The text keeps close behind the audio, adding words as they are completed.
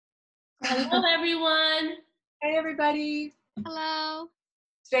Hello, everyone. Hey, everybody. Hello.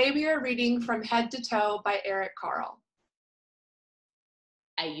 Today we are reading From Head to Toe by Carle.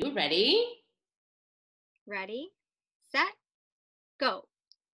 Are you ready? Ready, set, go.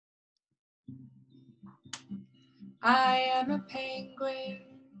 I am a penguin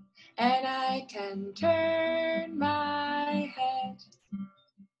and I can turn my head.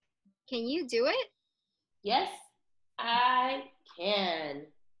 Can you do it? Yes, I can.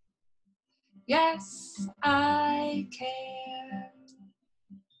 Yes, I can.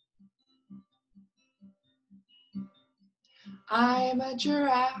 I'm a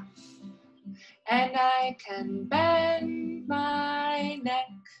giraffe and I can bend my neck.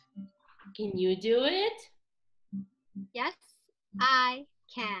 Can you do it? Yes, I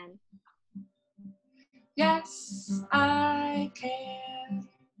can. Yes, I can.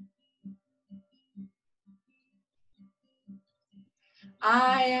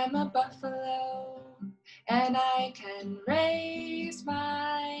 I am a buffalo and I can raise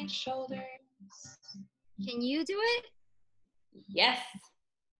my shoulders. Can you do it? Yes,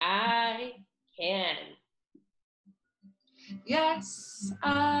 I can. Yes,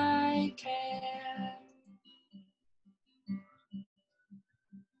 I can.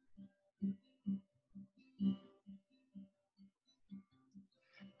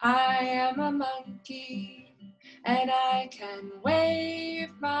 I am a monkey and I can wave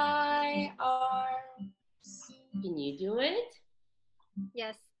my arms. Can you do it?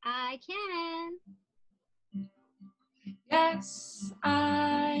 Yes, I can. Yes,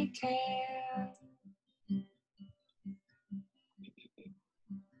 I can.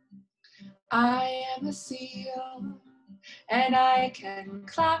 I am a seal and I can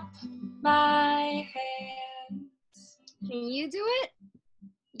clap my hands. Can you do it?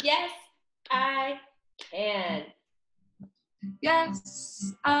 Yes, I can.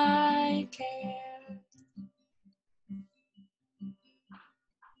 Yes, I can.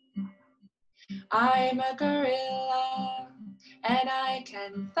 I'm a gorilla and I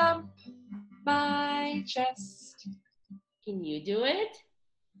can thump my chest. Can you do it?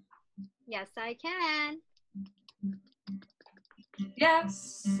 Yes, I can.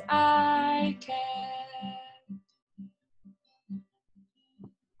 Yes, I can.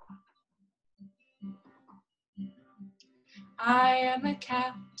 I am a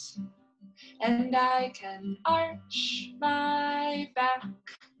cat and I can arch my back.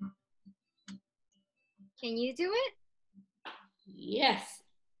 Can you do it? Yes,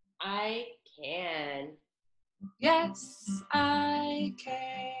 I can. Yes, I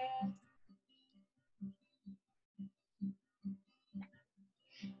can.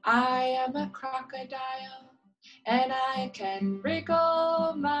 I am a crocodile and I can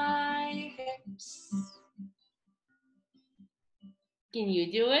wriggle my hips. Can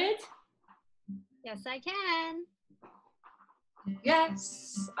you do it? Yes, I can.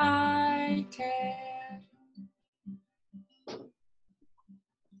 Yes, I can.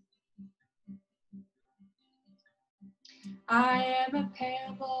 I am a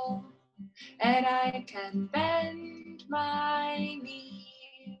camel and I can bend my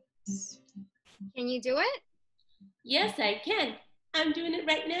knees. Can you do it? Yes, I can. I'm doing it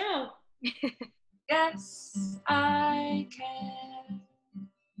right now. Yes, I can.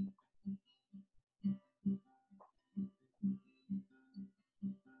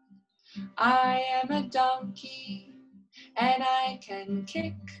 I am a donkey and I can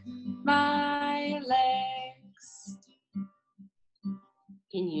kick my legs.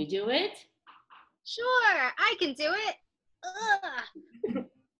 Can you do it? Sure, I can do it. Ugh.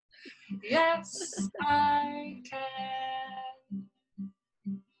 Yes, I can.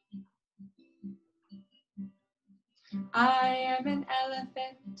 I am an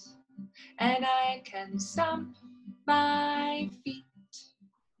elephant and I can stomp my feet.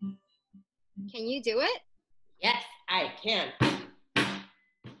 Can you do it? Yes, I can.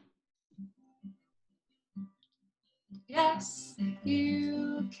 Yes,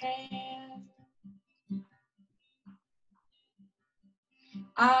 you can.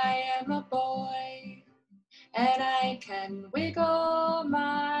 I am a boy and I can wiggle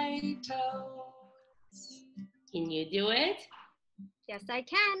my toes. Can you do it? Yes, I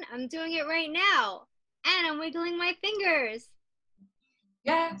can. I'm doing it right now. And I'm wiggling my fingers.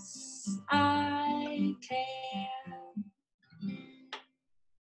 Yes, I can.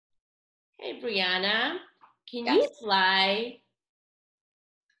 Hey, Brianna, can Yes. you fly?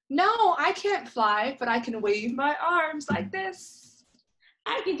 No, I can't fly, but I can wave my arms like this.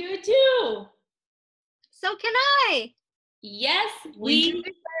 I can do it too. So can I. Yes, We we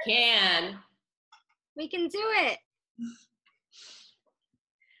can. We can do it.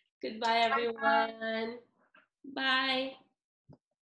 Goodbye, everyone. Bye.